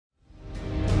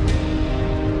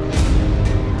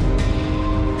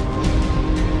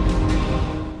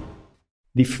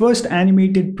The first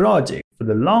animated project for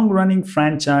the long-running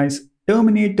franchise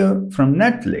Terminator from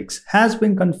Netflix has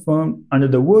been confirmed under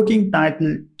the working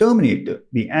title Terminator,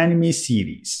 the anime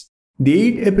series.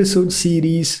 The 8-episode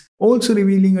series, also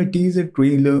revealing a teaser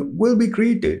trailer, will be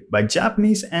created by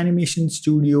Japanese animation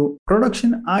studio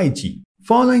Production IG,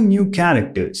 following new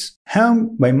characters,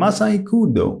 helmed by Masai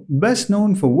Kudo, best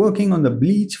known for working on the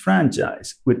Bleach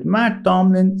franchise, with Matt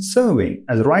Tomlin serving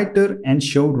as writer and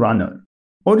showrunner.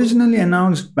 Originally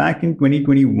announced back in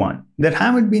 2021, there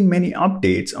haven't been many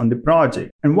updates on the project,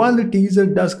 and while the teaser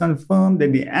does confirm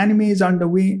that the anime is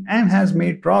underway and has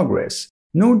made progress,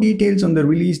 no details on the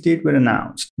release date were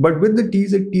announced. But with the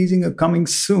teaser teasing a coming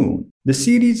soon, the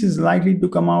series is likely to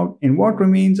come out in what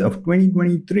remains of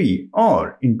 2023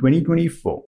 or in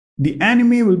 2024. The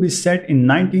anime will be set in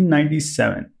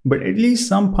 1997, but at least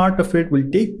some part of it will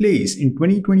take place in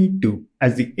 2022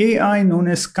 as the AI known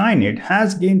as Skynet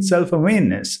has gained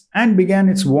self-awareness and began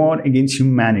its war against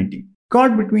humanity.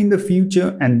 Caught between the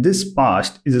future and this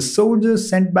past is a soldier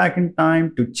sent back in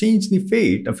time to change the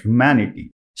fate of humanity.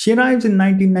 She arrives in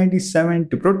 1997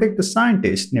 to protect a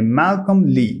scientist named Malcolm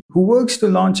Lee, who works to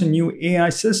launch a new AI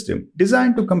system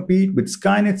designed to compete with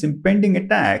Skynet's impending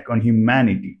attack on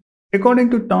humanity.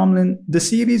 According to Tomlin, the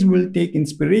series will take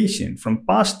inspiration from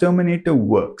past Terminator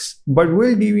works, but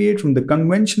will deviate from the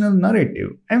conventional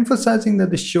narrative, emphasizing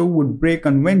that the show would break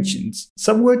conventions,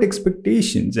 subvert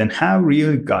expectations, and have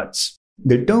real guts.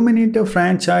 The Terminator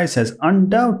franchise has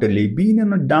undoubtedly been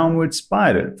on a downward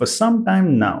spiral for some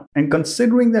time now, and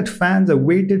considering that fans have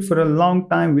waited for a long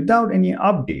time without any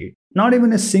update, not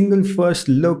even a single first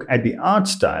look at the art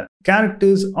style,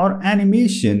 characters, or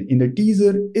animation in the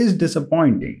teaser is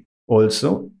disappointing.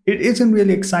 Also, it isn't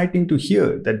really exciting to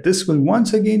hear that this will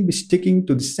once again be sticking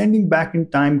to the sending back in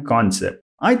time concept.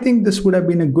 I think this would have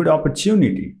been a good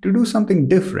opportunity to do something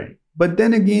different. But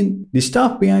then again, the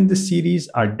staff behind the series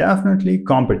are definitely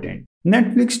competent.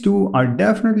 Netflix too are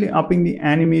definitely upping the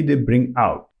anime they bring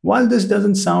out. While this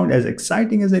doesn't sound as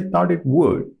exciting as I thought it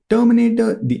would,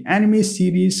 Terminator, the anime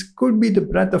series, could be the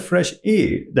breath of fresh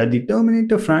air that the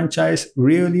Terminator franchise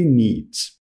really needs.